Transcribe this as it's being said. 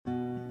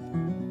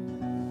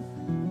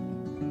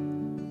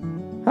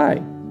Hi,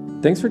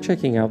 thanks for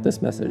checking out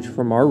this message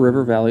from our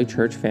River Valley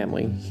Church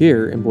family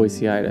here in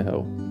Boise, Idaho.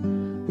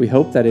 We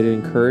hope that it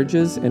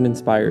encourages and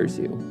inspires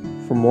you.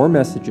 For more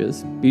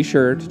messages, be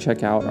sure to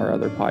check out our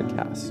other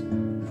podcasts.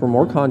 For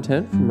more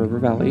content from River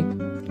Valley,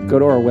 go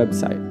to our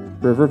website,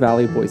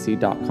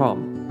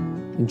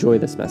 rivervalleyboise.com. Enjoy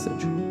this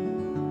message.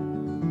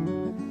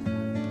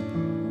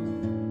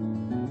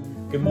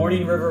 Good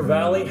morning, River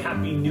Valley.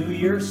 Happy New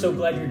Year. So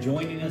glad you're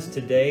joining us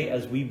today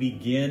as we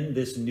begin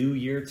this new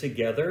year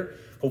together.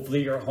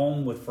 Hopefully you're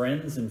home with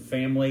friends and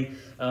family.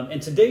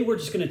 And today we're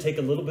just going to take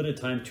a little bit of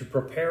time to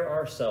prepare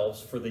ourselves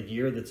for the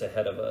year that's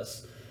ahead of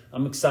us.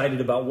 I'm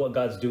excited about what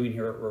God's doing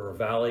here at River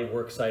Valley.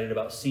 We're excited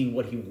about seeing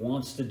what He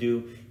wants to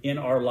do in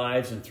our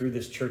lives and through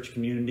this church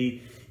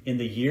community in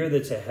the year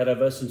that's ahead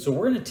of us. And so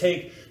we're going to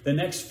take the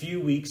next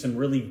few weeks and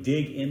really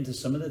dig into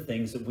some of the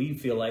things that we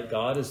feel like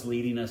God is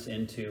leading us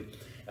into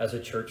as a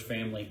church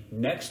family.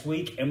 Next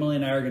week, Emily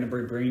and I are going to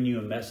be bringing you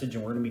a message,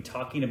 and we're going to be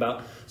talking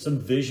about some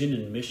vision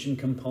and mission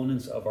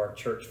components of our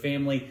church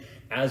family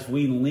as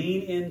we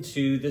lean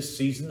into this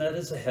season that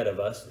is ahead of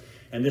us.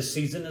 And this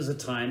season is a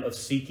time of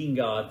seeking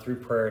God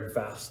through prayer and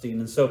fasting.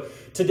 And so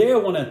today I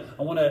want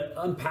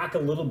to unpack a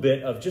little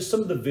bit of just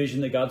some of the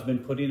vision that God's been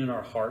putting in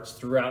our hearts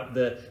throughout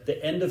the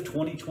end of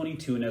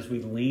 2022 and as we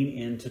lean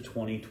into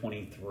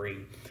 2023.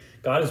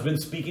 God has been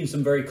speaking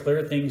some very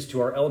clear things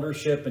to our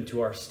eldership and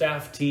to our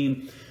staff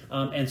team.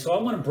 And so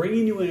I want to bring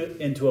you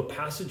into a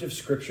passage of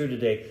scripture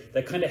today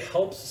that kind of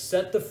helps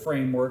set the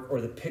framework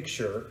or the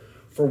picture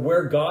for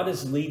where God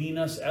is leading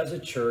us as a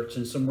church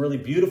and some really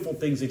beautiful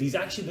things that He's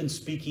actually been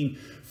speaking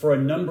for a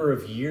number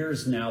of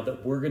years now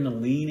that we're going to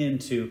lean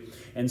into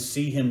and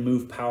see Him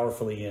move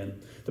powerfully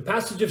in. The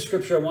passage of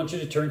scripture I want you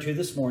to turn to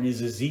this morning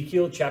is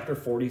Ezekiel chapter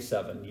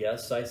 47.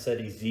 Yes, I said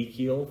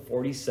Ezekiel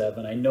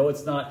 47. I know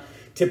it's not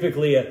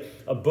typically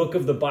a book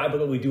of the Bible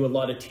that we do a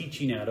lot of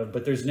teaching out of,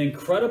 but there's an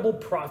incredible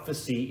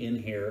prophecy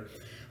in here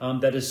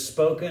that is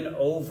spoken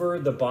over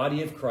the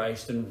body of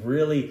Christ and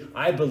really,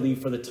 I believe,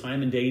 for the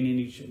time and day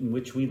in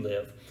which we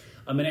live.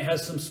 And it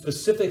has some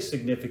specific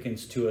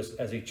significance to us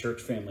as a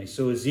church family.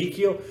 So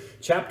Ezekiel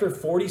chapter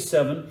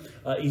 47,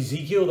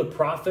 Ezekiel, the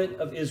prophet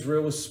of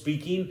Israel, was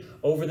speaking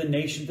over the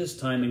nation at this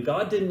time. And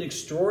God did an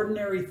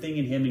extraordinary thing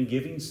in him in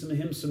giving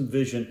him some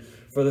vision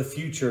for the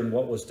future and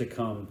what was to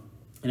come.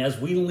 And as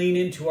we lean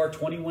into our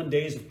 21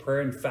 days of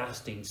prayer and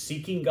fasting,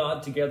 seeking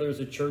God together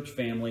as a church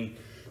family,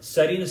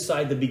 setting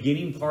aside the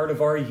beginning part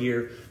of our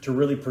year to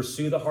really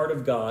pursue the heart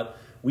of God,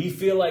 we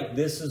feel like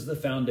this is the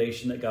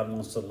foundation that God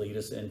wants to lead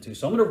us into.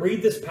 So I'm going to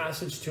read this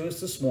passage to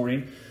us this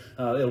morning.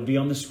 It'll be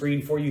on the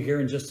screen for you here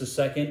in just a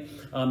second.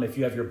 If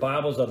you have your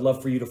Bibles, I'd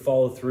love for you to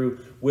follow through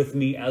with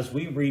me as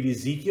we read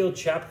Ezekiel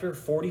chapter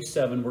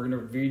 47. We're going to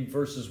read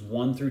verses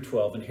 1 through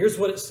 12. And here's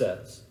what it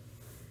says.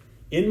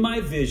 In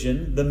my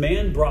vision, the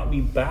man brought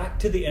me back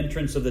to the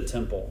entrance of the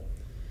temple.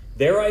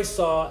 There I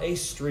saw a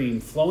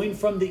stream flowing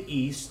from the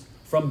east,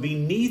 from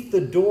beneath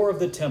the door of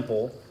the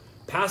temple,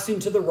 passing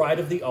to the right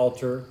of the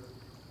altar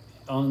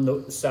on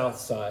the south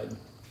side.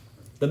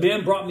 The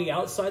man brought me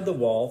outside the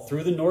wall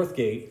through the north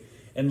gate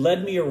and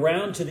led me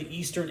around to the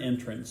eastern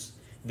entrance.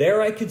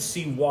 There I could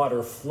see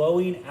water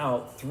flowing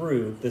out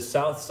through the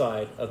south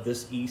side of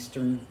this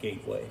eastern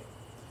gateway.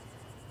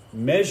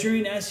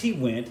 Measuring as he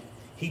went,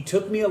 he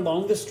took me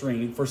along the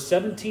stream for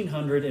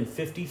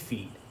 1,750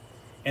 feet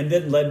and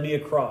then led me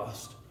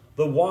across.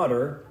 The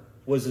water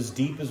was as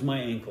deep as my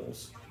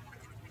ankles.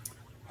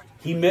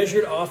 He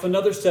measured off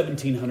another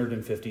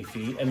 1,750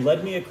 feet and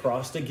led me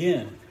across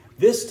again.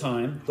 This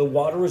time, the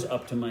water was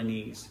up to my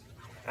knees.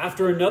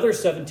 After another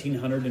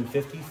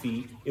 1,750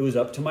 feet, it was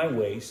up to my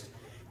waist.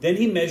 Then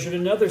he measured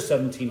another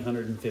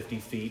 1,750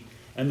 feet,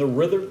 and the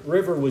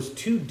river was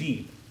too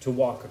deep to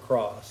walk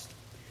across.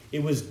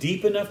 It was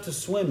deep enough to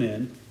swim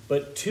in,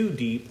 but too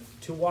deep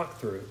to walk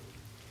through.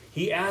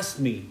 He asked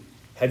me,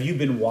 "Have you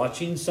been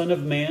watching, Son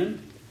of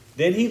Man?"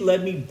 Then he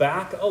led me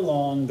back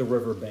along the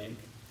riverbank.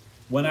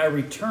 When I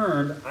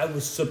returned, I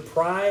was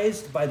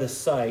surprised by the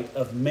sight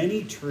of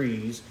many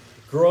trees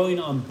growing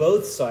on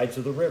both sides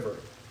of the river.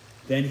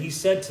 Then he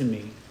said to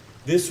me,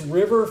 "This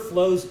river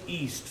flows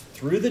east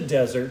through the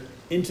desert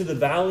into the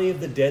valley of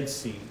the Dead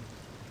Sea.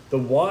 The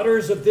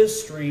waters of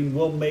this stream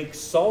will make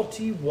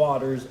salty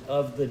waters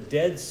of the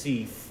Dead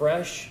Sea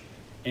fresh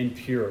and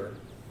pure.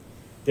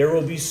 There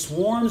will be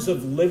swarms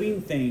of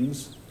living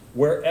things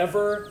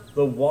wherever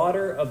the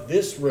water of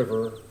this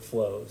river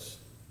flows.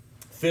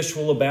 Fish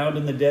will abound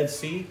in the Dead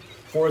Sea,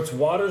 for its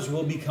waters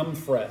will become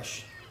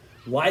fresh.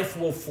 Life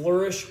will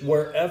flourish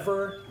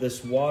wherever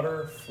this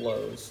water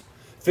flows.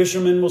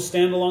 Fishermen will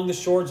stand along the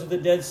shores of the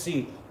Dead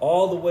Sea,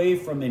 all the way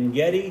from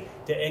En-Gedi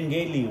to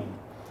Engelium.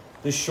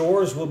 The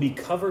shores will be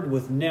covered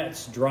with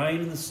nets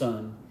drying in the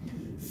sun.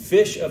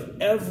 Fish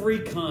of every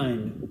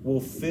kind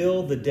will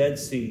fill the Dead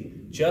Sea,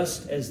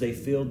 just as they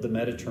filled the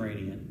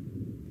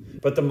Mediterranean.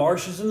 But the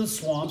marshes and the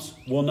swamps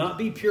will not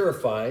be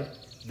purified.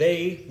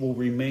 They will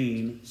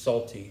remain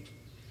salty.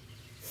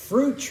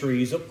 Fruit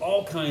trees of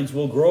all kinds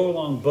will grow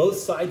along both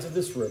sides of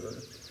this river.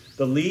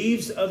 The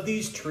leaves of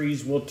these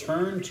trees will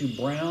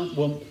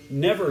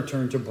never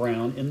turn to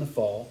brown in the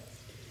fall,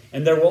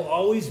 and there will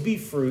always be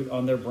fruit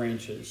on their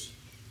branches.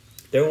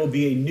 There will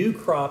be a new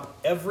crop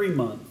every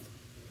month,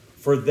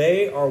 for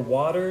they are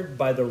watered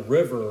by the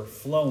river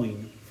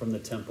flowing from the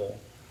temple.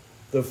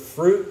 The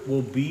fruit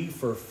will be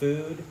for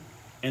food,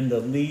 and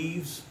the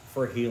leaves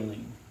for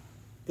healing."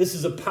 This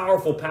is a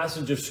powerful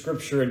passage of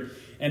Scripture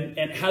and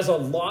has a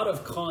lot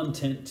of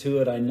content to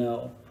it, I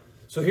know.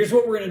 So here's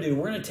what we're going to do.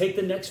 We're going to take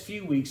the next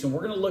few weeks and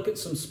we're going to look at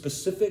some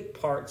specific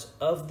parts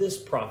of this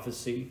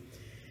prophecy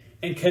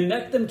and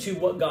connect them to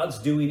what God's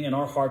doing in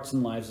our hearts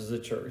and lives as a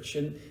church.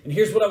 And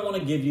here's what I want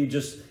to give you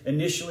just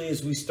initially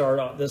as we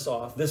start this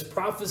off. This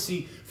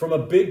prophecy, from a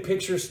big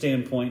picture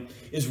standpoint,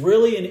 is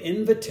really an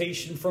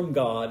invitation from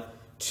God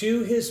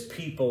to his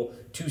people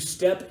to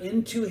step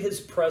into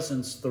his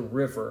presence, the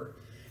river,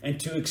 and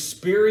to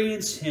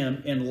experience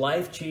him in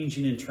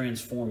life-changing and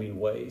transforming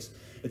ways.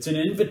 It's an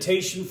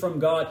invitation from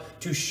God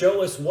to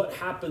show us what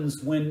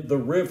happens when the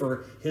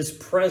river, his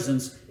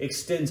presence,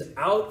 extends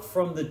out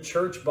from the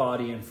church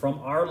body and from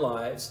our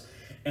lives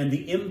and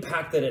the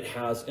impact that it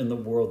has in the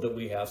world that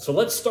we have. So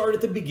let's start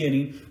at the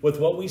beginning with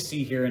what we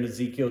see here in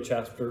Ezekiel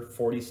chapter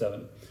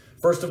 47.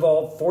 First of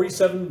all,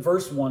 47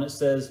 verse 1, it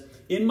says,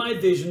 "In my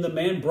vision, the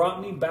man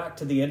brought me back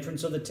to the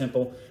entrance of the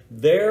temple.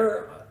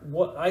 There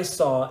I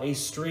saw a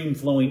stream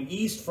flowing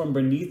east from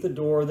beneath the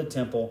door of the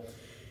temple,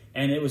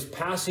 and it was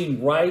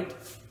passing right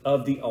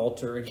of the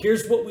altar." And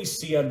here's what we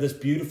see out of this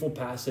beautiful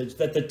passage,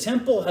 that the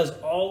temple has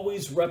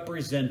always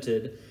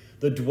represented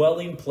the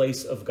dwelling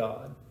place of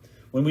God.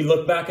 When we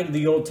look back into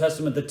the Old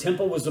Testament, the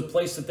temple was the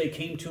place that they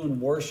came to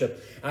and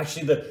worship.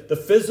 Actually, the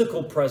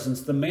physical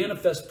presence, the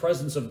manifest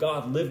presence of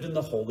God lived in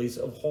the holies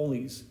of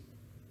holies.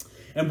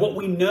 And what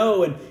we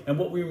know and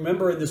what we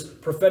remember in this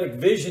prophetic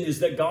vision is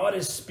that God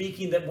is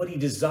speaking that what he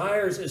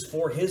desires is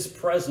for his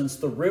presence,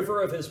 the river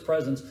of his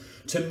presence,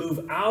 to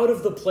move out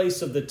of the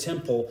place of the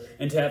temple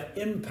and to have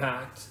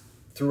impact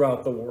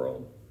throughout the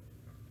world.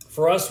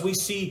 For us, we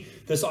see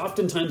this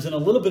oftentimes in a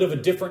little bit of a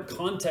different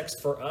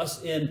context for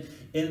us in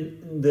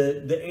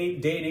the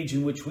day and age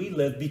in which we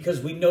live,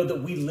 because we know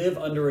that we live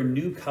under a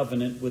new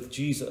covenant with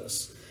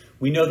Jesus.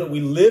 We know that we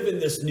live in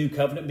this new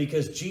covenant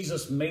because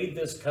Jesus made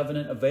this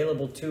covenant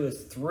available to us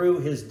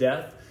through his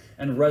death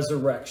and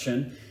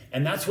resurrection.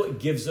 And that's what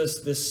gives us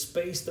this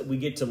space that we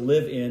get to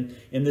live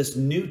in this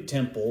new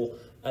temple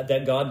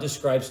that God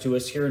describes to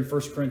us here in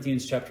 1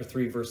 Corinthians chapter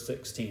 3, verse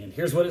 16. And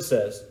here's what it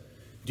says.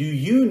 "Do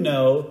you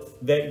know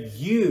that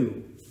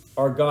you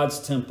are God's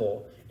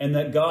temple and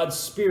that God's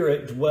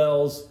Spirit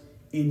dwells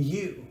in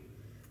you?"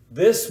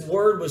 This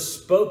word was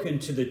spoken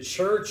to the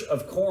church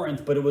of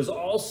Corinth, but it was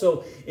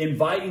also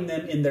inviting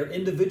them in their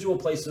individual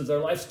places of their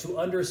lives to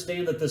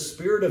understand that the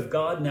Spirit of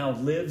God now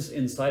lives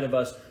inside of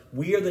us.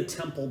 We are the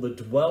temple, the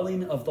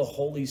dwelling of the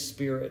Holy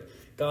Spirit.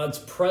 God's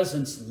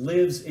presence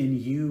lives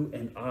in you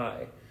and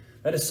I.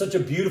 That is such a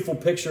beautiful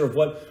picture of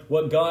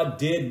what God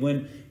did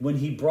when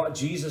he brought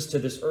Jesus to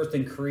this earth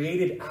and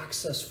created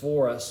access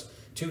for us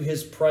to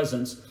his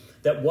presence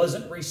that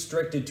wasn't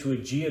restricted to a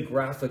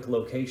geographic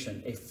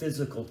location, a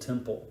physical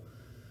temple.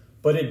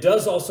 But it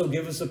does also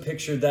give us a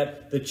picture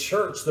that the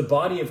church, the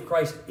body of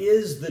Christ,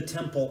 is the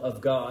temple of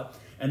God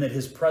and that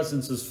his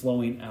presence is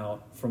flowing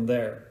out from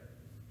there.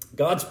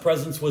 God's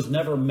presence was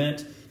never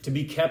meant to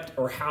be kept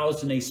or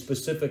housed in a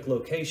specific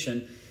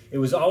location. It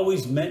was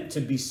always meant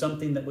to be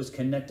something that was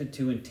connected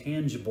to and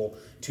tangible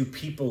to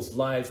people's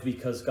lives,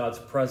 because God's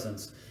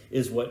presence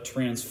is what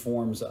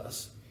transforms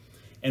us.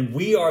 And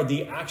we are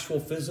the actual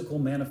physical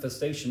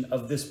manifestation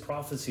of this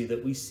prophecy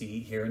that we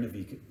see here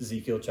in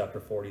Ezekiel chapter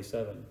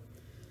 47.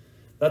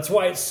 That's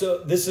why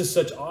this is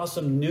such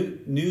awesome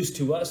news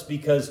to us,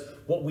 because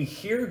what we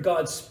hear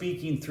God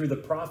speaking through the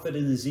prophet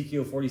in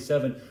Ezekiel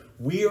 47,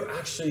 we are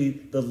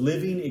actually the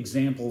living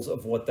examples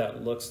of what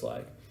that looks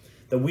like.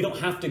 That we don't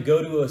have to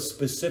go to a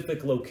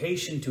specific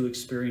location to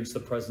experience the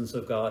presence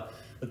of God,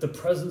 that the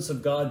presence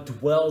of God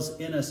dwells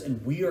in us,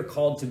 and we are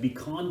called to be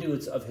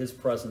conduits of his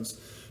presence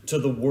to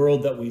the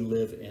world that we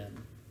live in.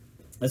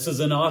 This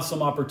is an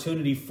awesome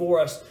opportunity for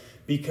us,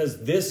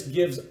 because this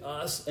gives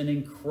us an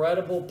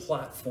incredible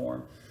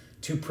platform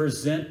to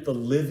present the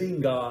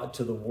living God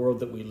to the world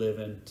that we live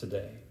in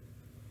today.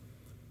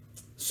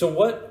 So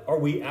what are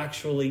we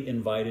actually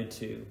invited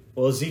to?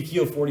 Well,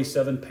 Ezekiel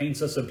 47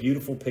 paints us a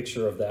beautiful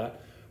picture of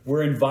that.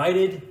 We're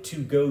invited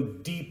to go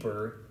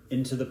deeper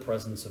into the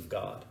presence of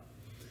God.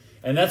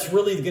 And that's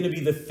really going to be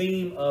the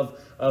theme of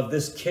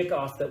this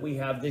kickoff that we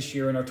have this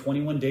year in our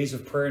 21 days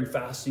of prayer and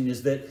fasting,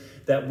 is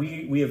that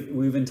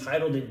we've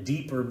entitled it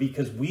Deeper,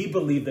 because we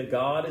believe that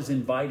God is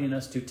inviting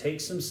us to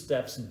take some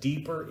steps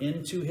deeper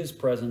into his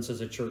presence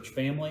as a church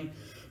family,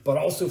 but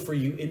also for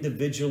you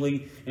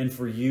individually and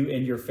for you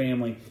and your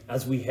family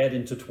as we head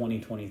into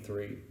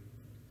 2023.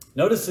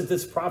 Notice that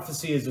this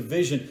prophecy is a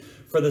vision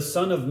for the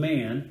Son of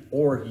Man,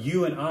 or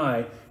you and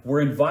I. We're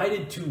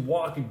invited to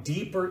walk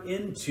deeper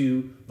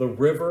into the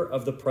river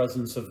of the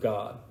presence of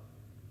God.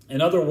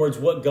 In other words,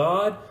 what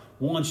God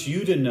wants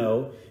you to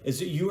know is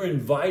that you are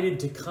invited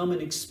to come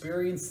and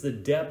experience the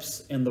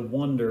depths and the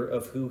wonder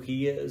of who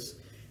He is.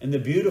 And the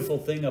beautiful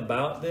thing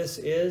about this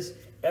is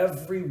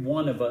every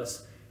one of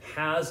us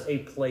has a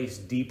place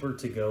deeper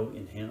to go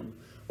in Him.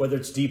 Whether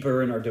it's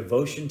deeper in our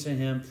devotion to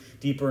Him,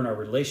 deeper in our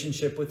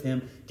relationship with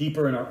Him,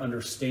 deeper in our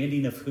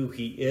understanding of who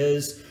He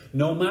is.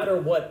 No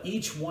matter what,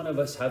 each one of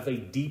us have a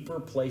deeper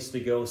place to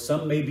go.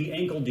 Some may be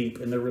ankle deep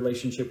in their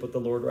relationship with the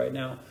Lord right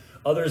now.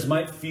 Others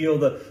might feel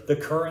the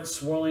current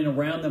swirling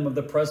around them of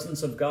the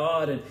presence of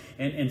God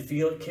and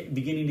feel it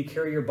beginning to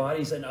carry your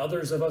bodies. And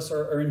others of us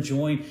are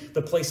enjoying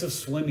the place of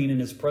swimming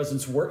in His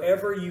presence.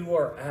 Wherever you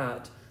are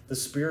at, the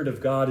Spirit of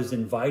God is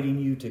inviting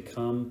you to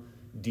come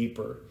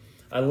deeper.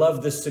 I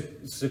love the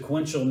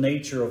sequential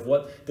nature of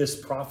what this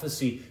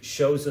prophecy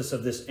shows us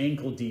of this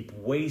ankle deep,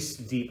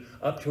 waist deep,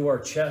 up to our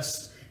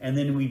chests, and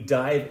then we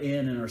dive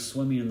in and are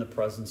swimming in the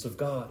presence of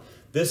God.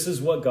 This is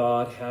what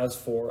God has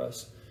for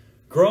us.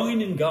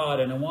 Growing in God,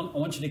 and I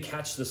want you to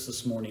catch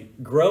this morning.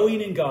 Growing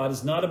in God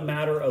is not a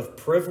matter of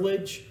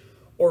privilege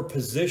or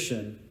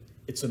position.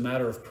 It's a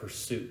matter of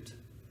pursuit.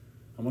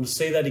 I want to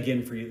say that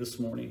again for you this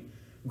morning.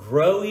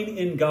 Growing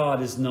in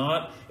God is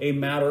not a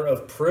matter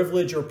of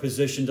privilege or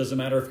position. Doesn't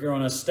matter if you're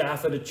on a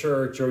staff at a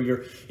church or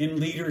you're in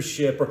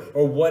leadership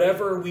or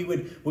whatever we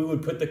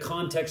would put the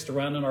context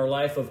around in our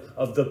life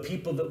of the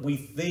people that we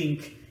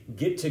think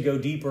get to go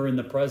deeper in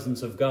the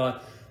presence of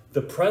God.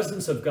 The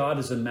presence of God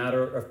is a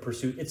matter of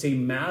pursuit. It's a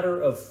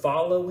matter of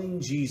following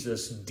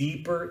Jesus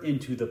deeper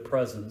into the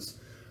presence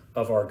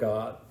of our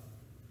God.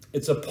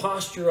 It's a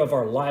posture of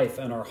our life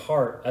and our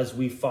heart as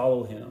we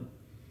follow Him.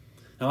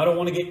 Now, I don't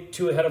want to get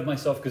too ahead of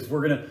myself because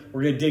we're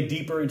gonna dig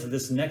deeper into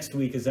this next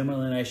week as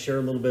Emily and I share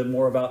a little bit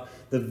more about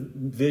the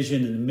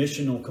vision and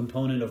missional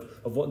component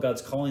of what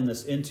God's calling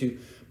us into.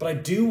 But I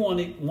do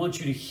want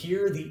you to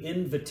hear the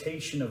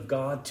invitation of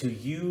God to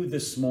you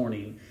this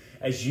morning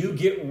as you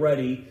get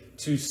ready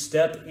to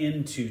step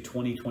into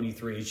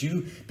 2023, as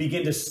you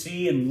begin to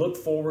see and look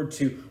forward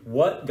to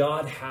what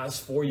God has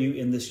for you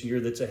in this year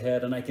that's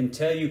ahead. And I can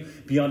tell you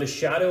beyond a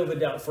shadow of a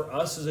doubt, for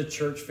us as a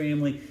church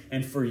family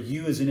and for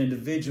you as an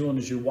individual and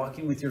as you're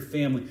walking with your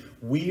family,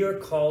 we are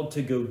called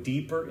to go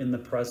deeper in the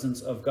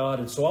presence of God.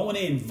 And so I want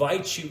to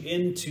invite you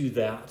into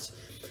that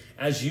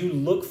as you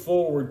look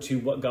forward to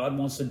what God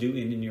wants to do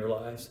in your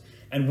lives.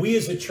 And we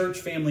as a church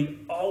family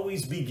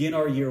always begin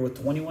our year with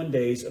 21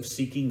 days of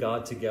seeking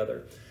God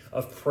together,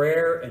 of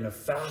prayer and of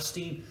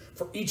fasting.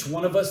 For each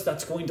one of us,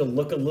 that's going to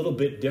look a little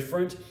bit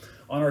different.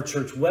 On our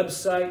church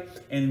website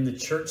and in the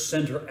Church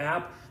Center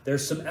app,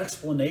 there's some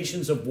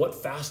explanations of what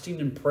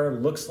fasting and prayer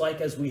looks like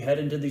as we head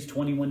into these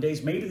 21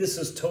 days. Maybe this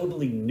is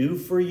totally new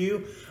for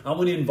you. I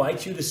want to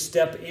invite you to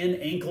step in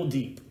ankle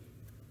deep,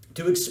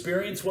 to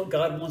experience what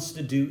God wants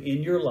to do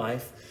in your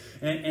life,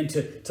 and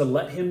to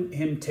let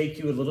him take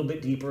you a little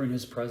bit deeper in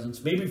His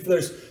presence. Maybe if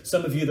there's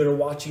some of you that are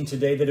watching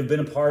today that have been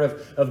a part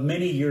of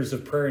many years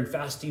of prayer and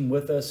fasting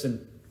with us,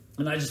 and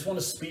I just want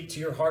to speak to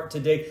your heart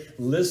today.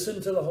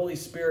 Listen to the Holy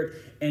Spirit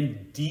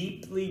and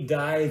deeply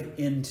dive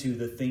into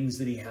the things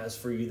that He has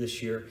for you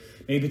this year.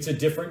 Maybe it's a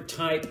different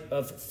type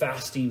of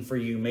fasting for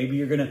you. Maybe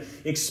you're going to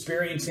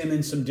experience Him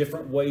in some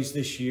different ways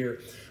this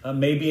year.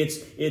 Maybe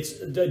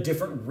it's a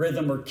different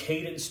rhythm or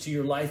cadence to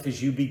your life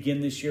as you begin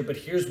this year. But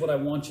here's what I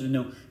want you to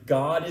know.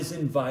 God is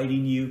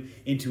inviting you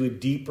into a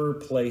deeper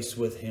place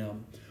with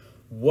Him.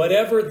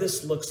 Whatever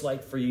this looks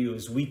like for you,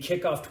 as we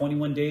kick off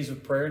 21 days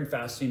of prayer and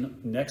fasting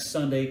next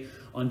Sunday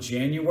on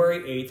January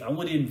 8th, I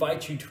want to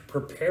invite you to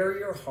prepare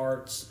your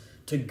hearts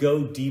to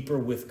go deeper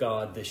with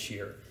God this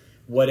year.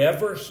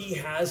 Whatever He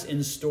has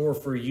in store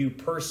for you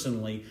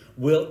personally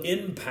will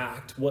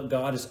impact what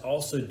God is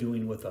also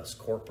doing with us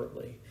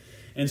corporately.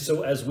 And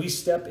so as we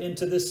step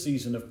into this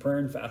season of prayer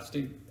and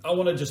fasting, I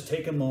want to just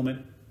take a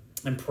moment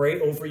and pray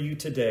over you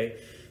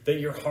today that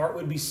your heart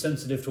would be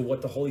sensitive to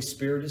what the Holy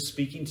Spirit is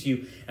speaking to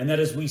you. And that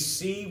as we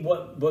see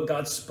what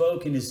God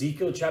spoke in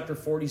Ezekiel chapter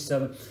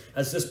 47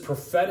 as this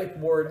prophetic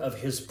word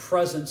of His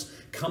presence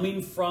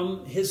coming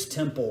from His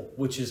temple,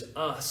 which is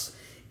us,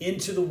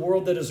 into the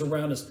world that is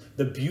around us.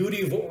 The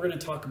beauty of what we're going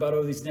to talk about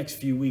over these next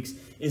few weeks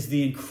is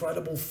the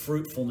incredible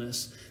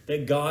fruitfulness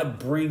that God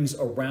brings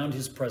around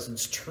His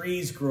presence.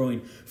 Trees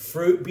growing,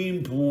 fruit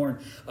being born,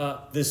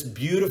 this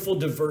beautiful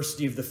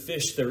diversity of the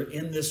fish that are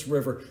in this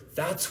river.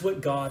 That's what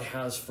God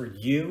has for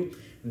you.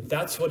 And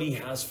that's what He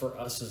has for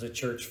us as a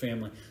church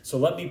family. So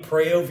let me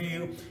pray over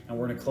you, and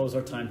we're going to close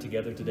our time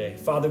together today.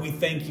 Father, we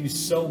thank You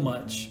so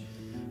much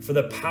for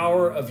the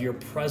power of Your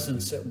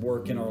presence at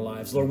work in our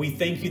lives. Lord, we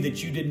thank You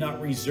that You did not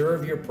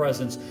reserve Your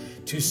presence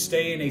to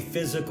stay in a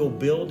physical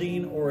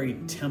building or a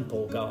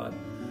temple, God.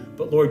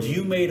 But Lord,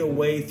 You made a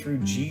way through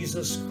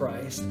Jesus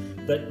Christ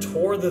that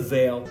tore the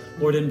veil,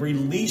 Lord, and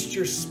released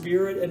Your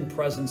Spirit and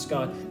presence,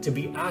 God, to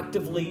be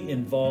actively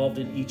involved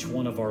in each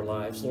one of our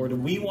lives, Lord.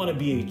 And we want to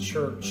be a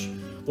church,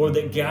 Lord,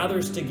 that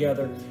gathers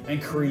together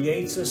and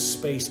creates a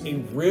space, a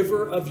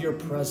river of Your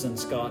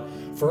presence, God,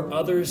 for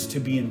others to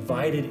be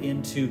invited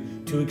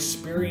into, to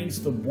experience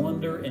the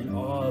wonder and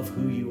awe of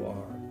who You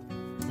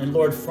are. And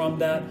Lord, from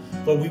that,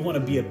 Lord, we want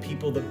to be a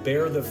people that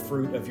bear the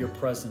fruit of your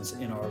presence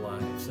in our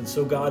lives. And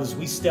so, God, as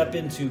we step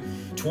into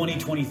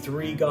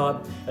 2023,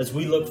 God, as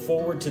we look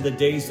forward to the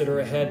days that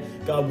are ahead,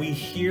 God, we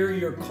hear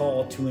your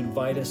call to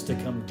invite us to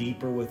come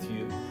deeper with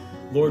you.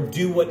 Lord,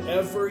 do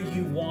whatever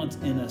you want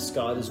in us,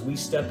 God, as we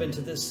step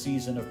into this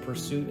season of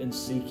pursuit and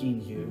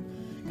seeking you.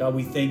 God,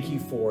 we thank you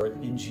for it.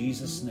 In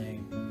Jesus'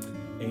 name,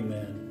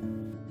 amen.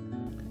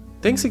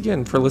 Thanks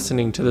again for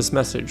listening to this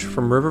message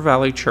from River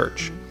Valley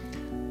Church.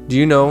 Do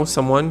you know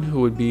someone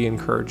who would be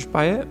encouraged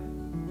by it?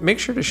 Make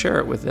sure to share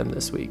it with them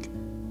this week.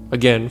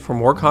 Again, for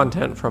more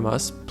content from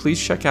us,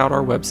 please check out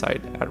our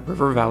website at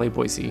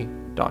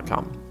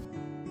rivervalleyboise.com.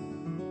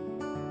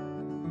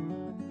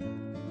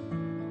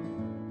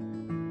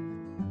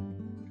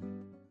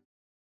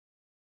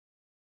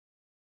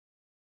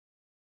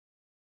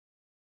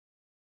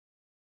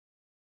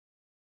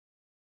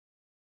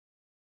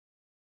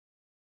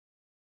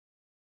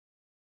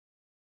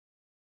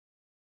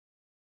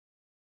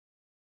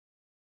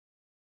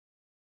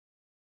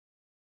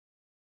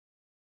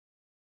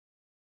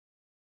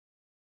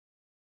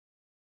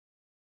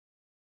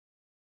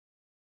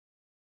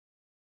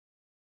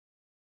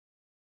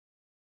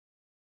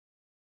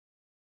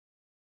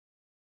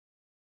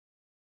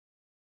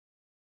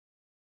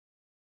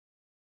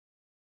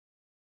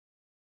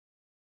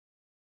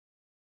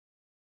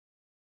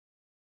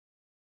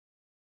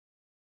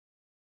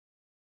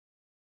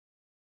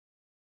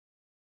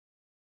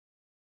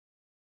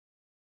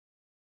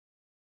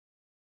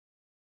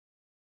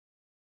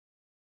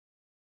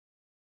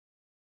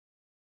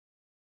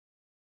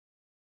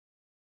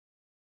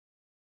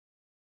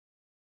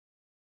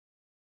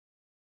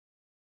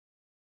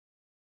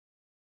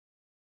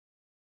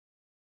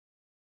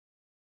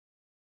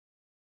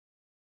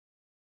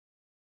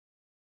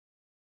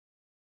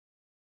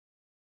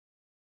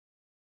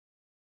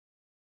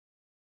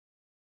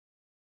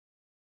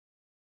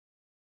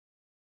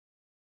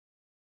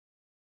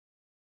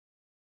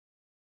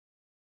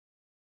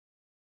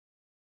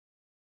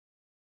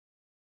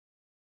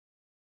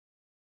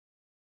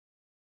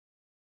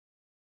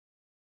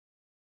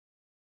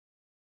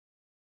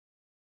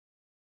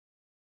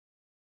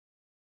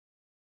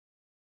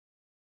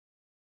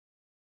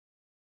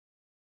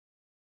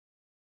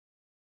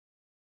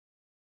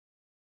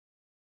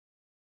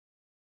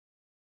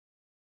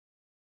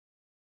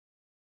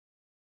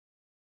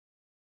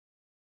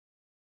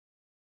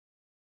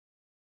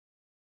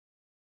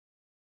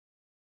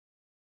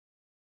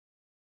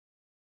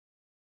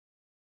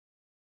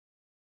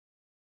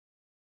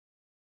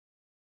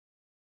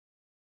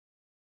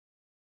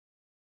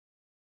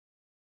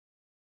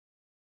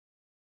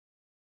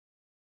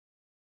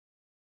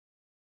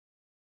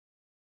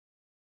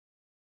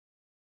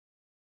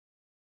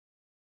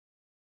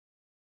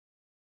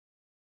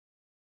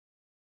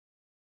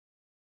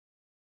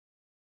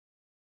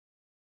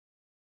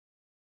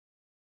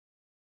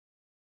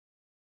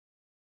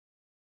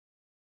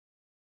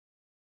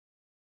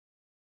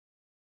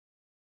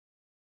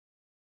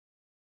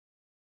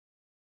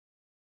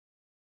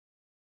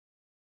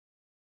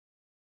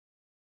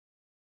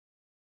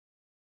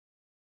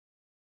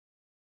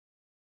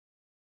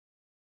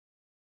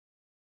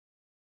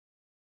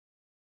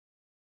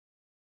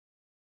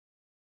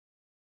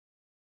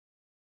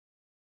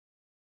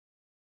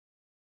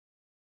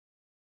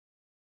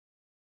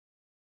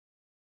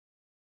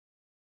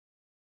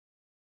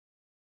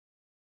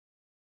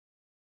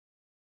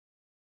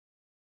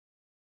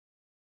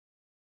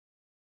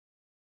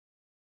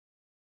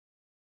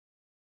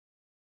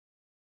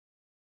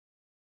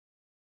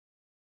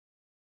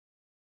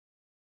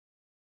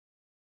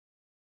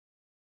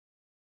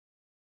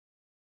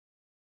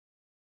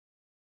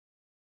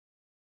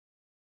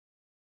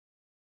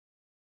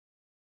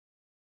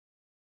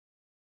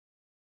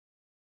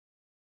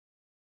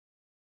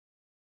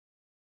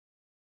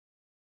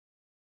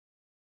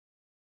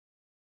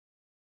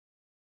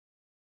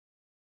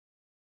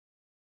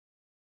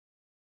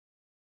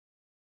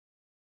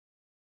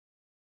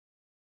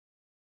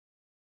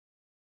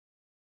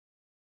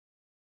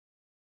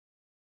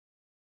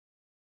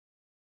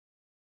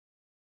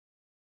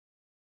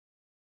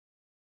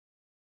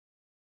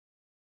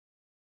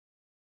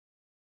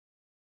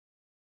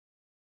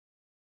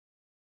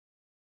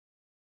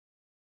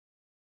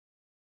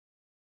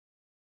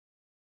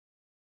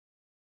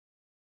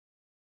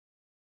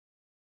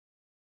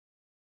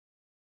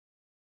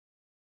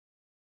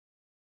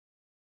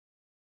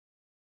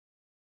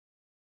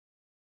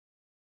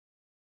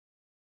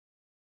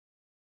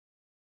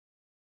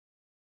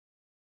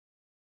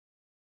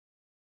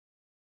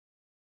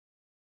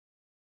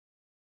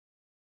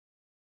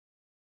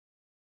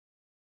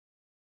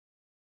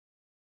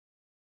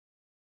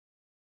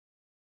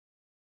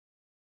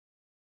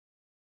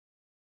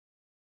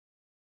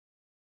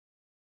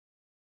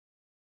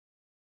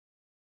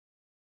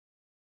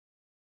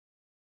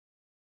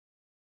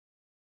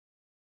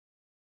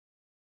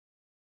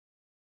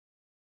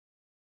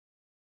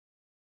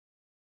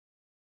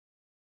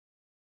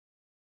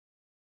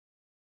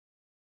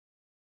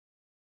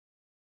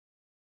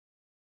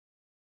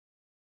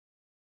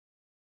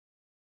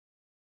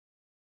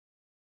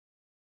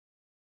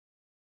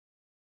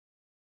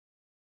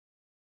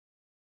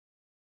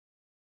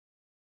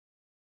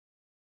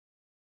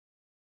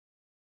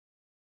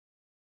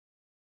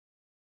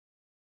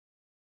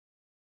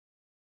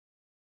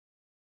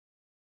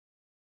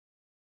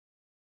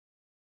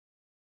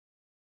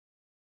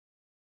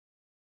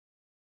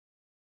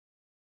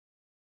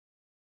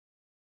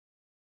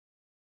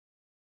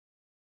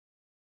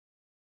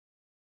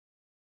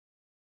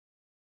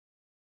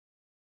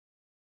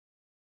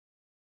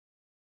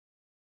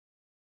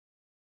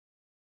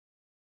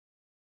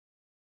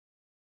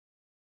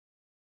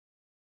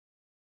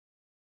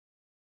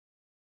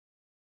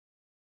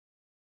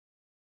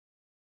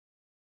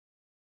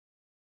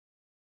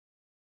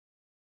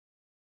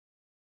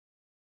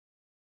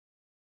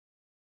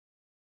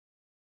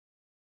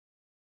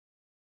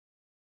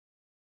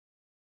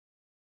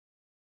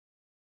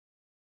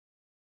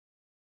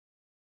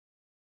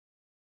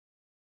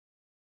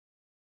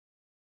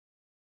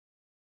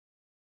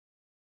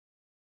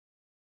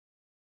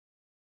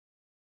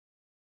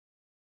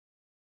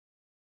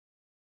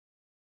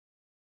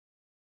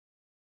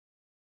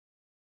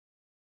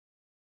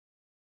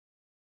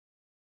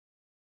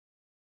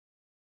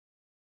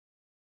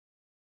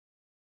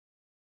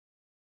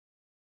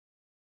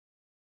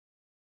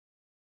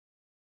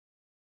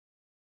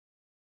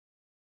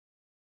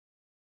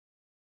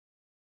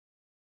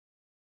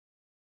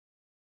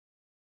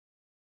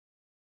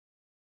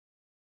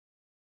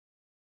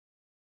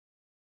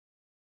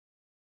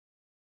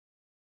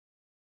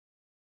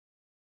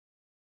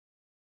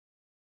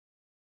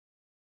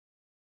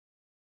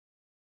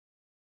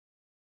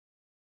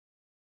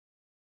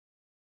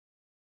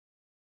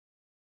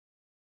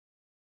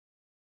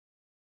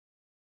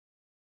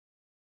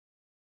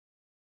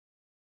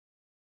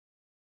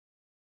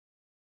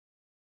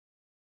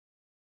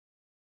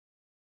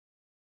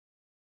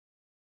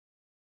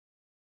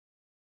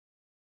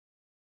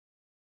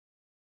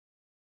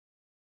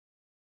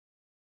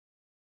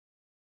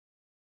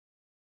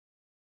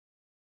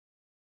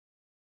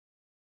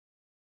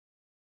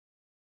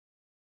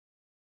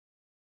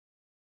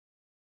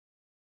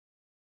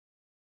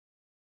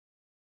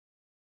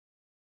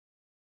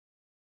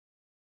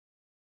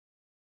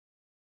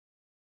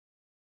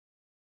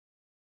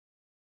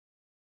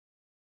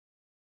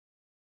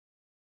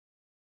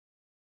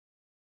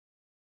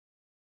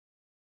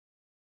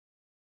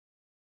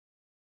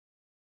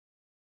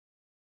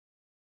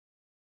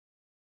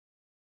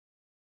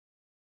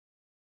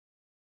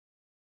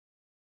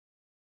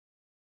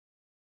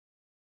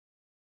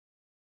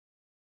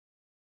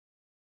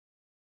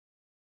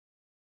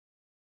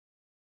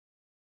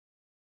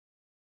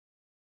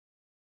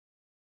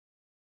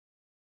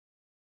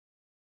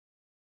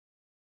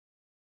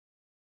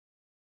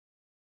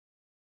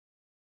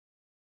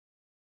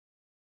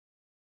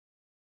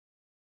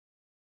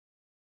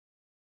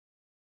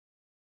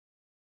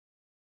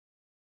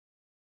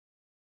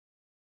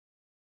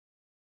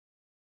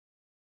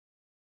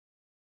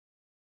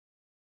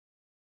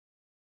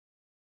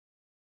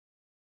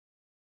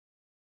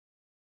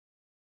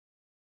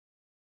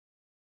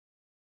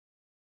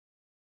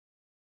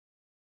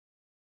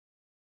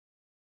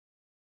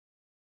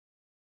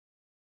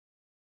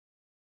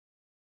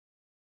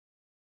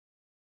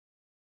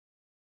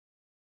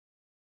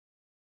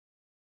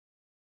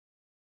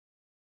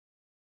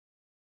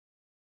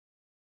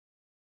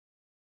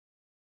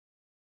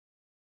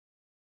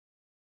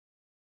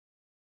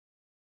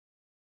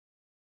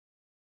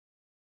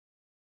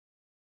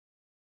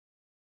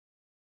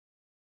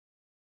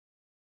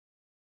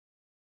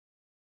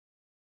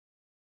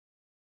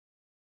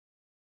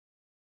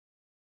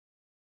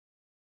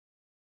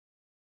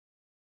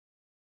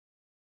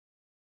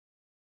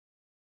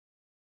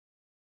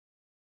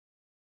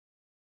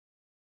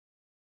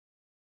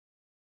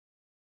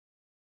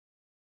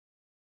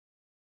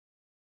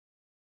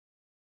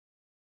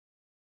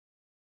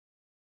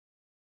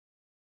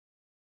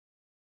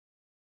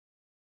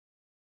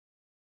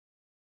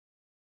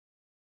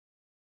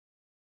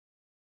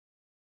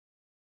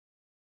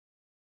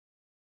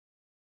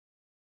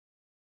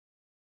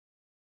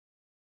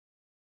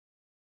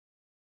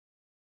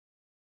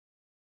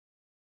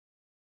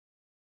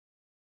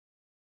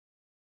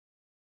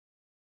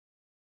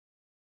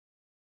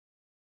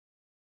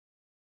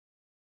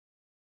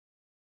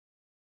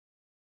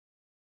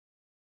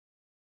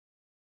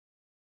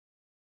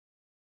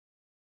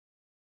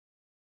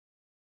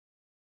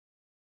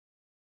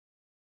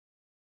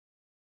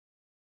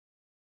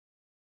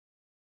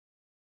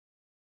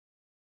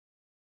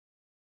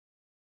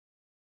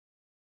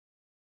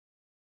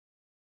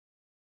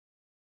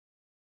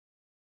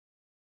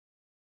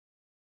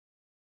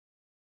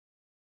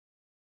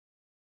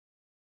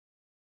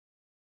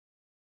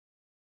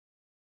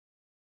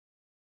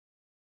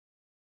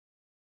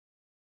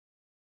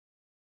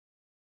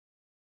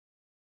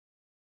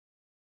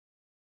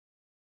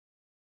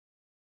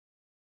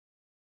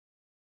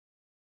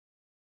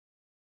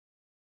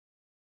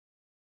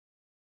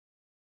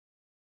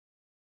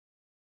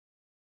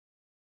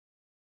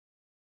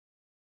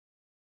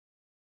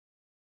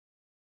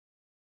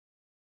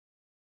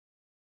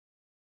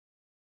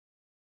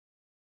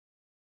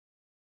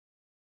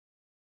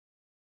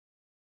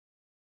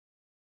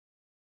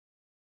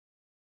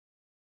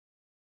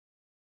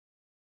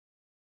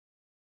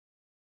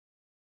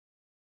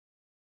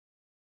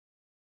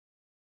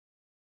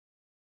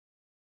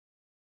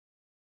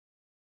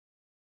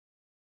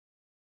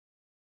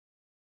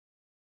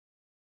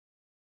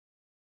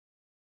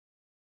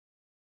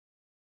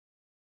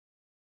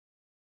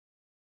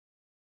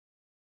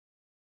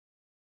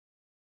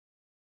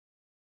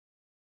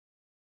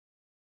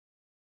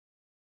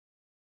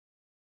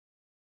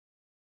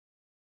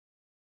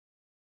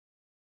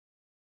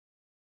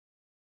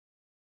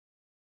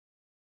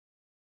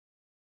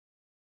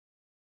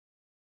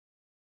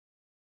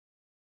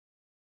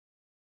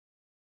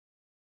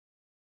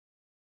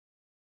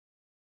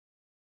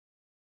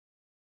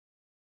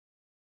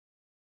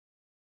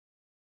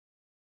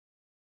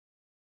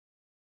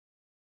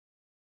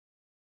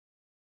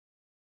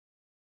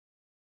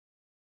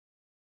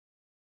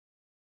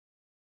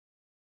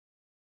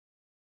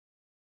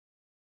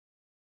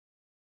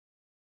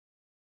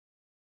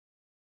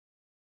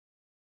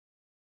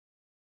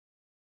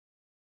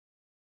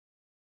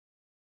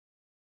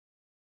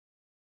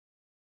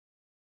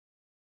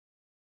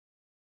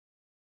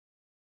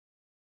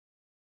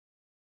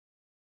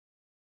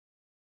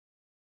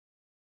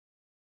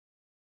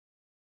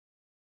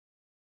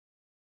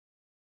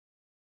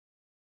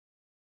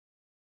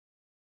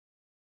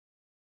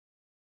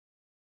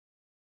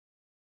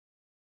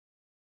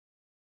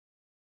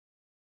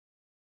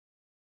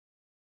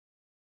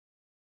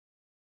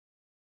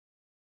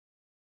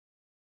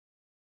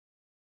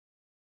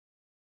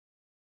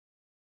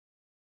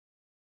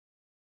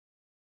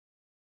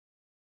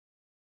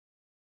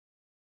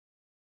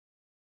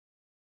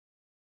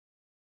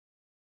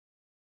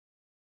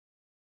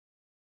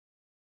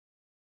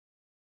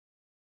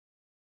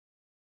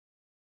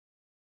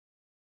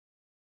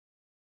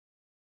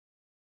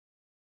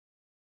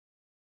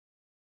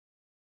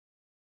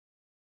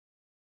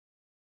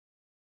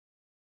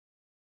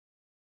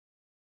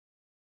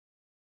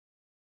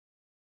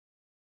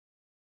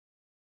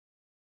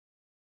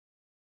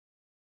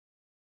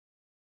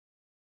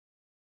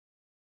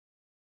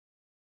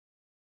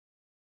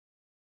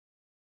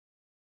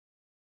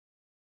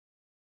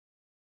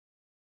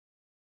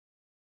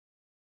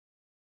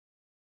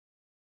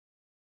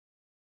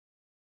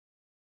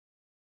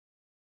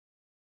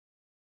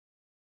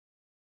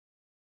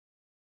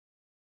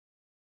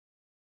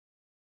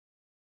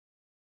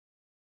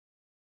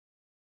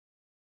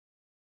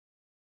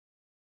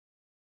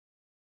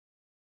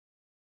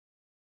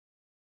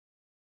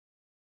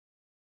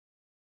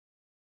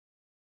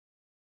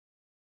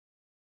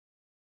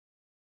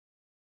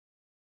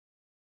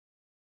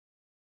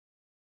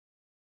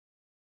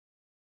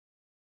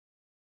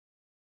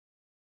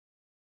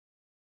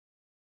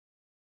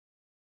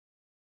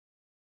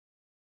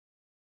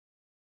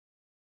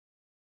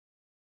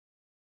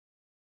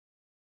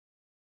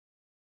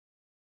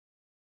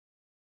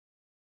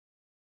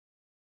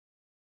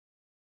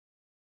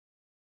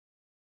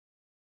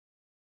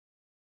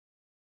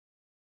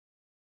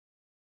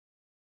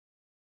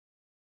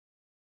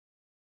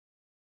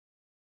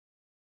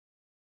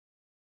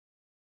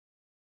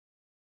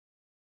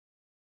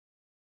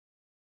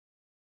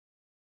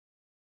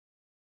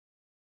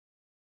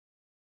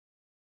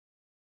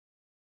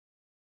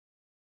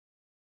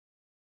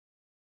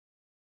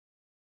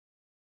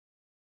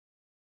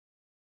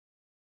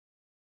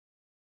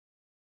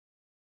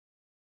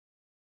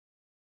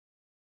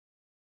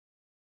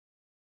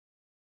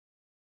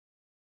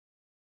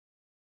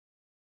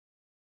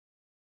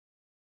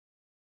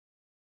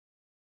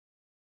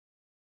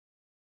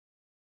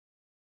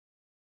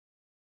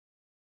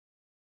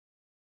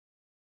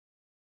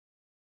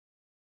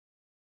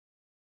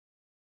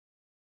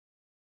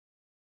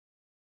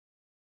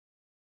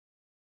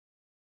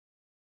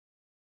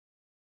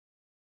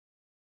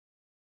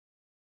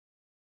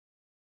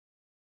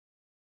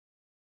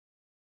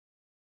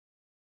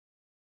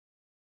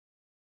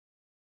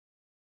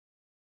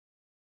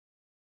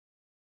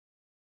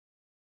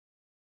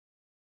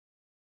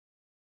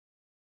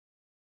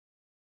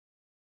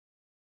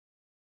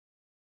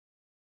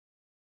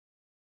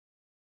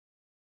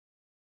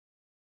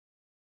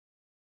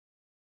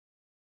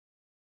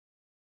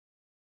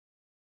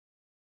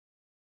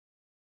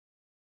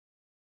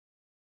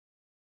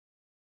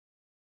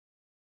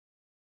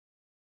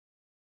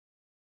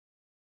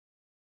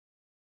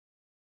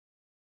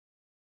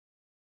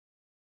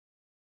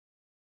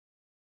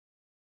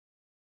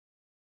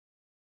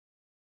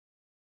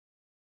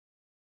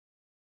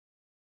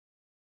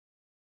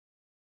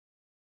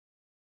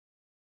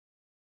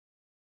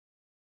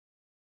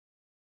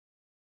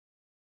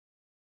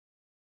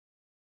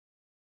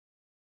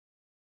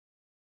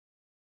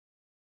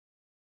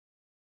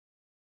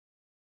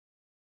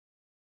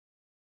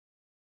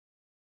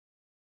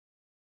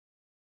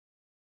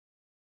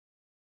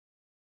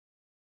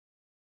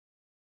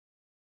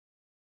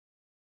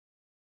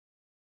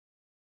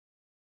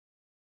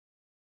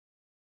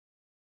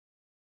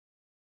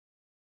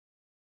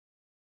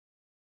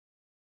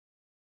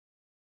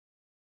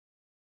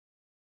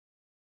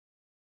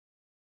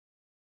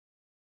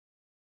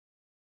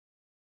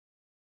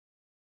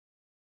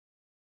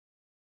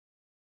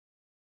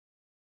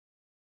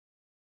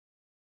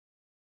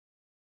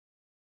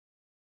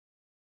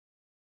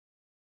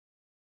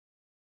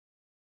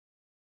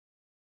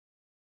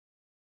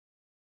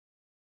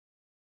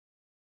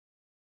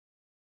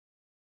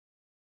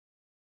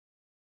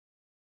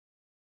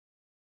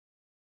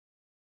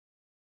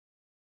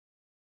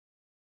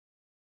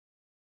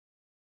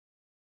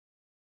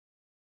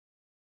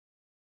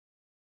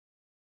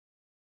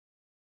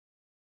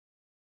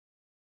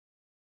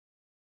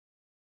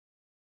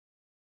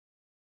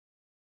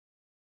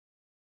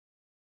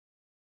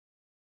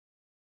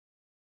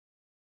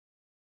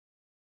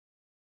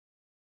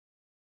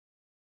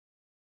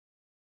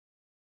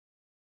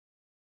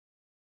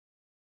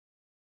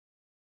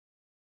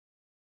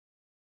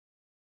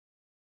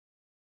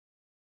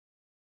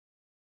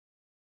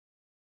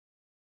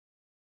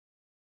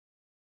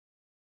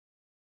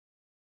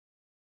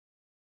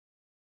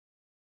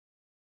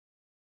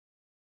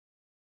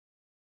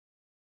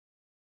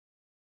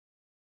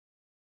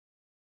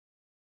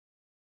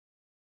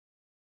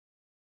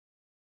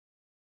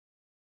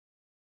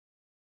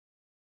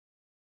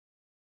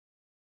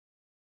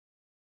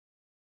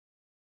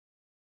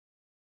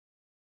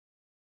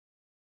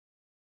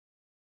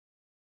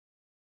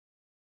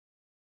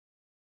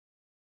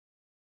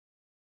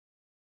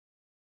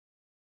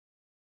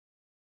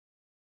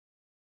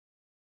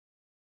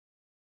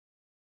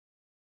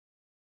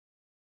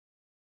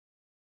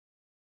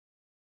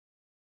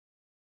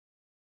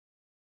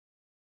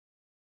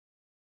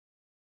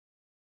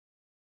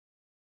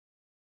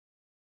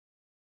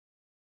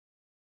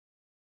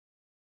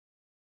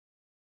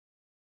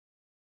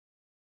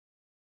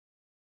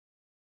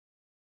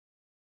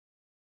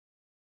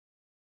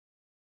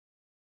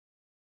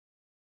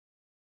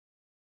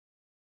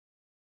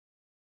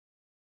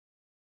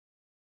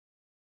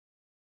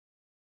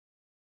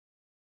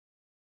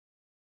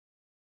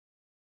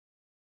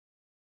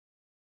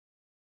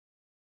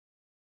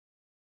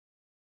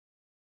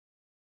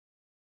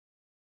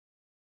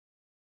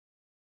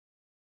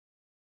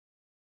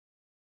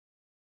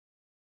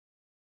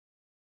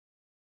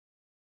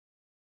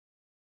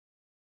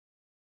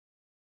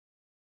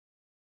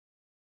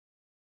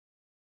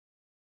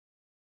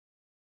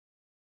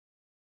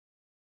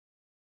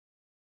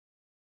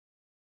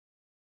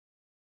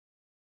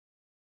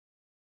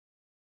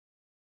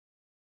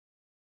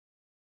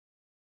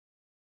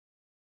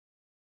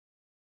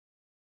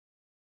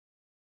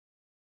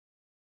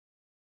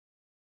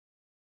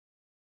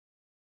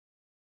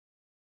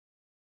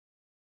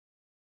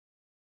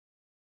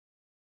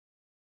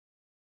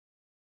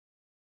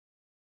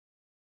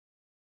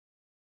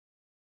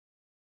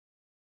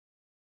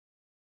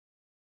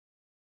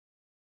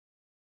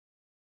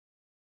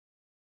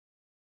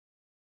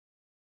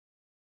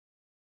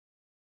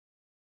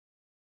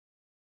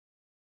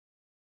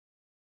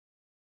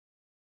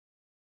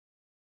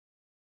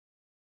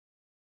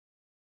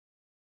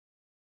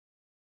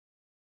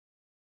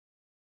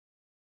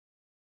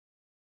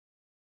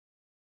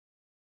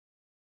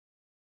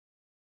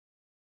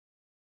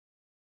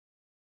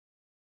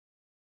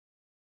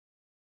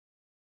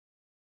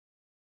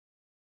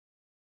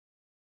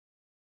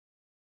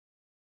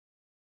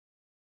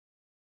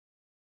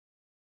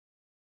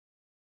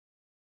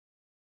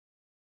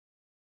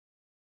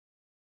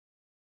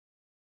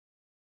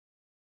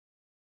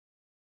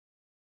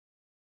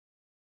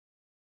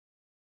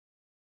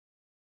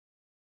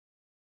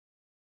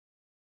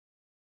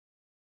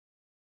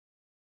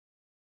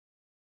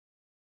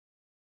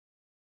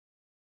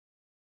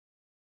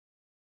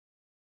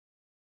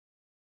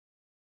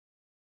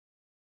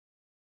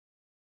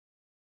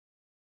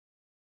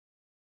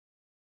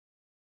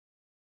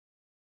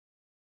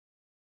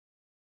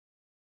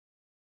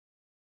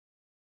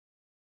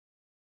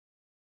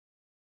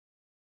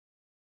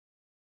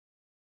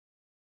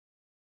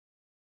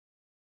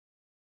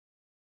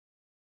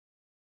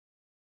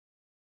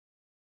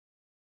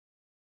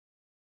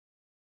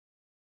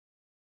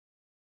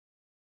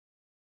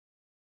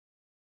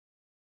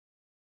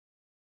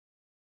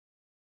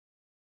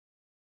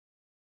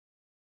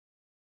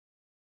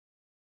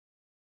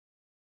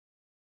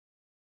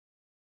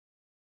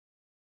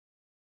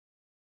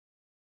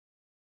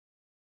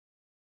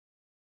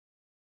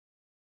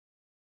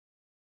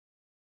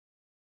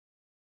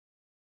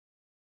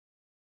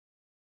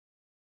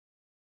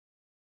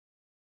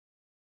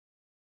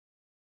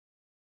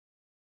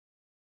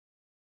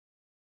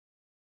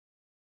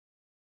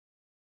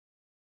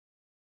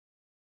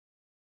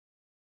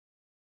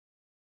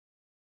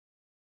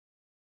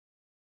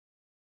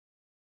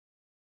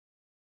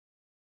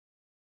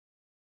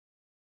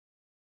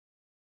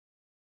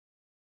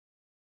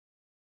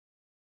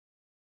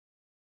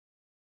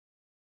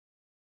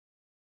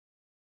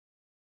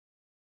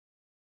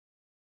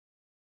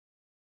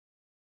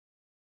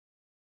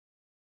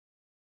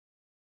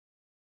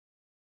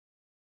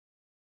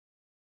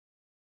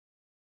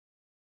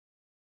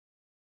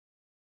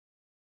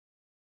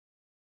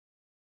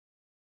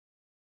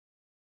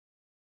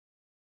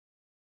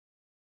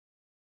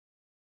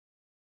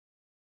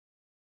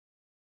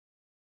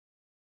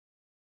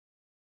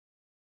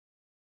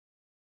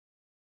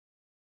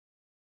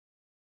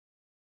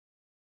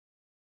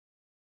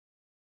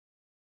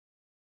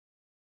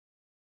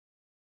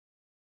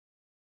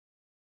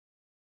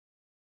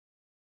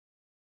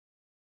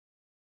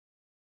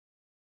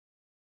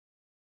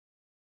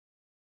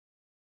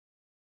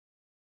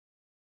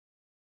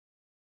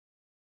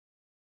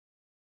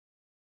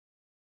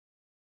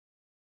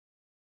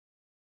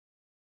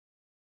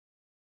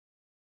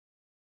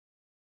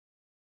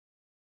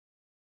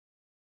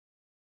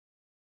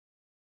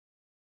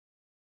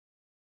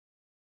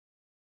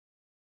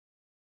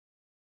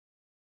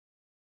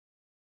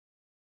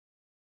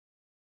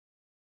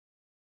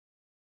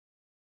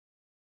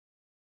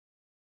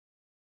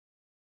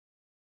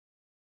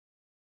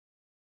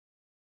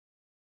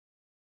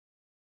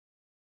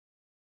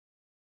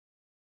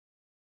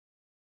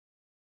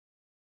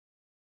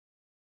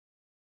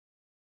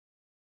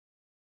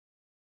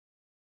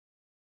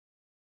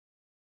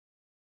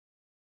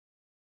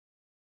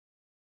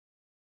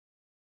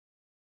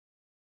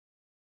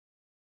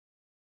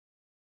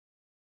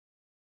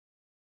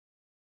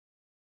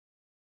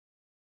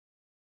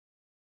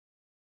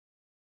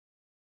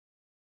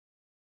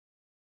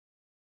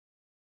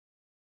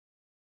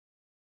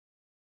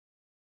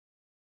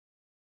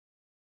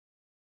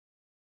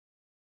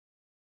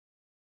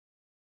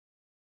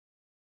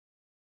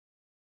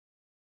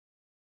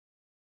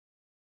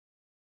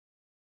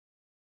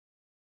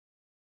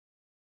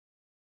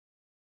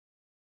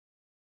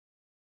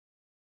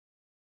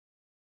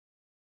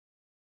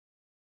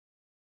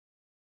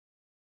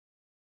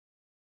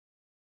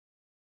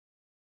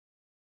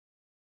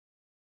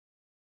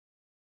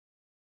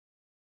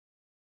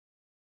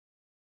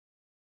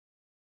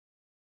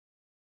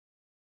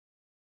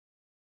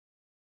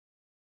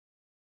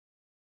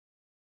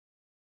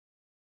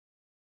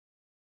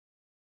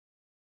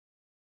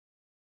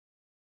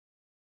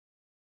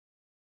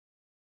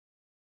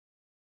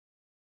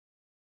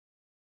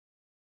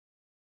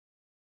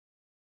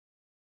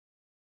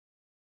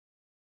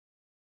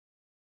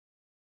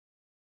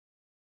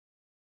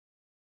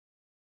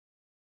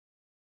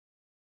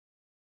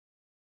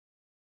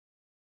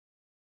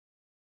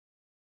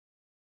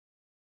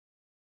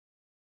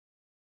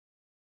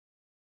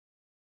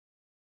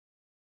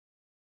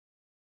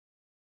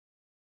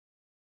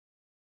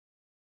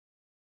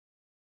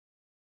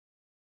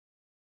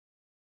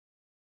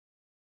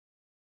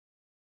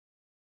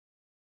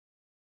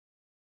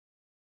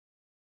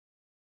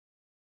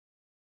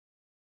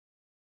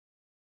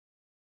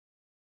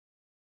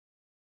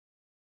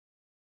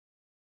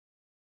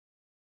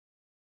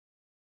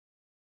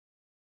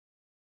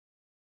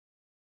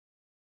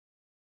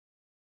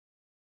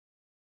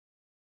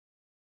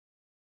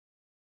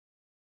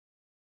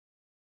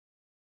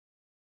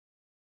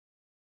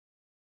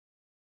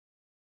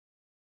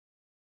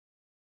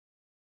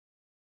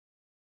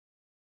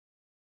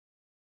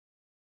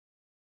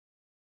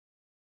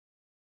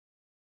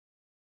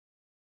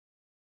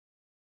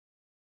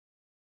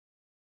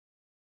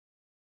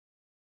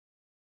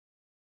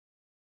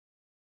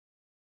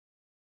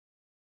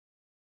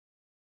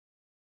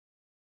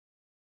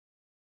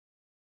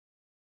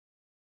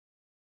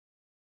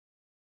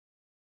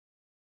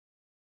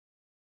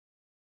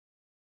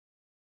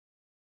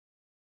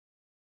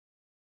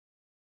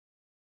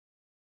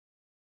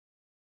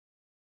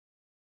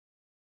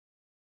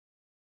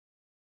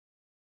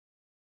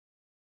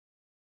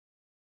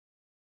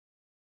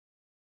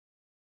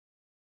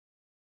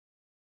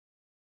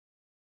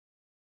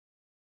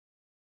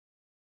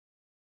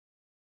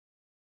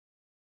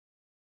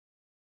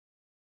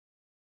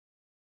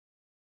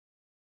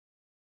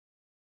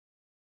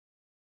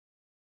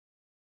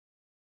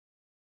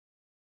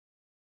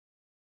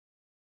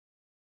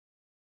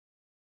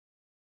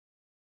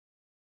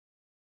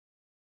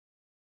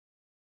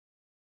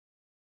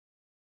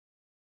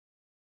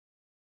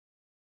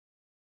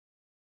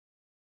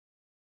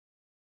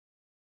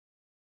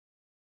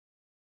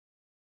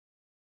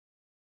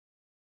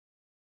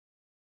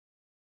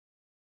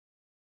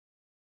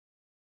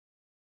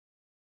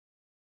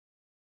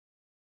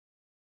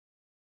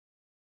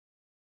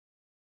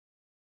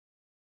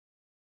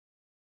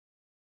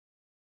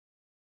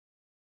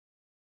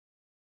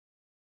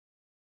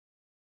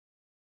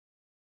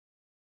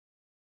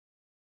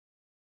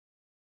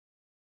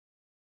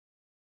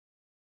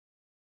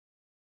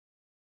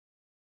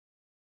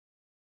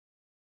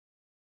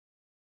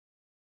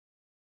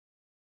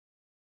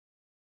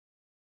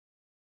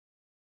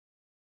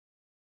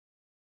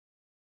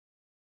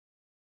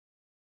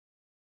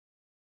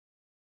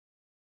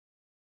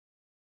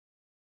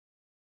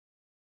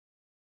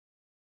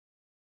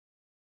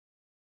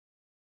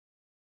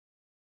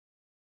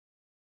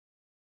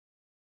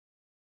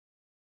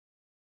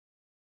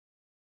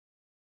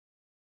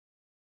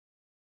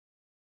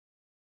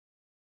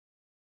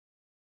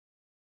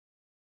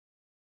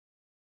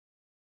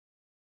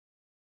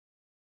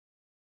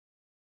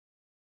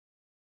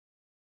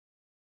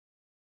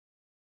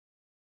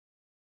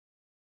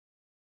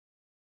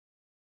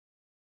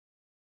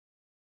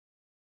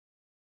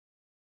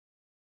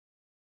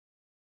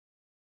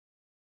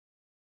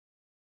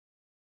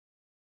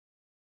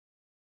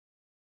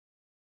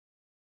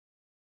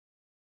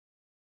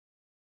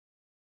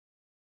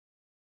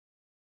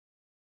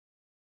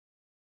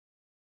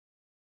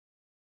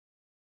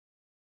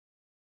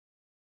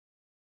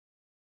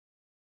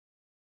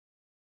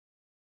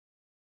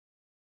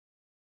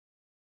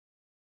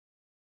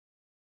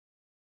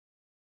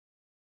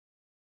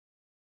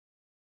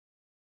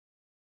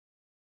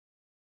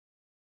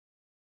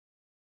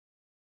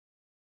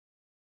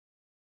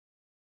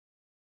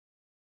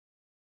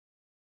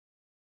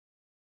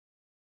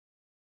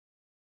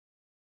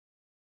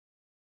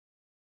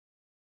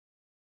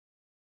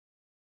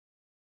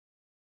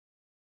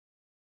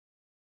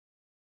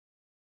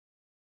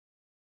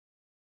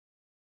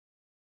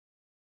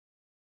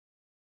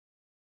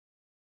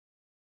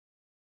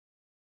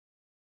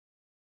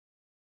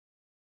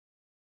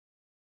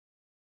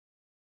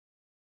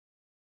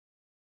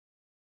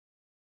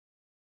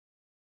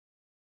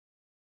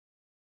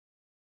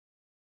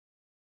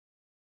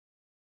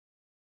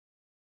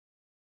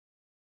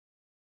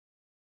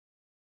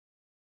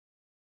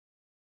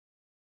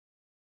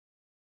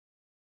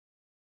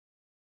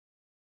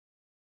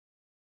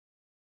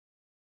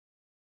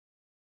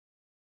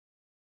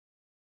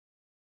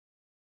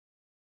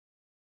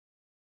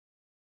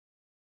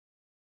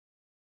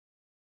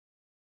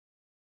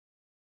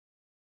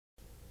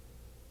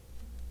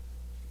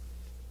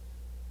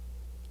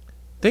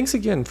 Thanks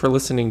again for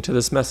listening to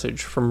this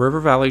message from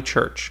River Valley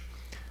Church.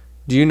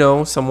 Do you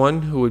know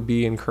someone who would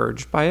be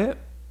encouraged by it?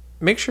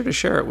 Make sure to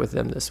share it with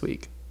them this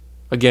week.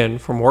 Again,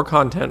 for more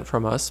content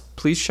from us,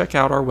 please check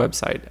out our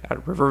website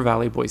at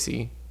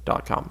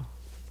rivervalleyboise.com.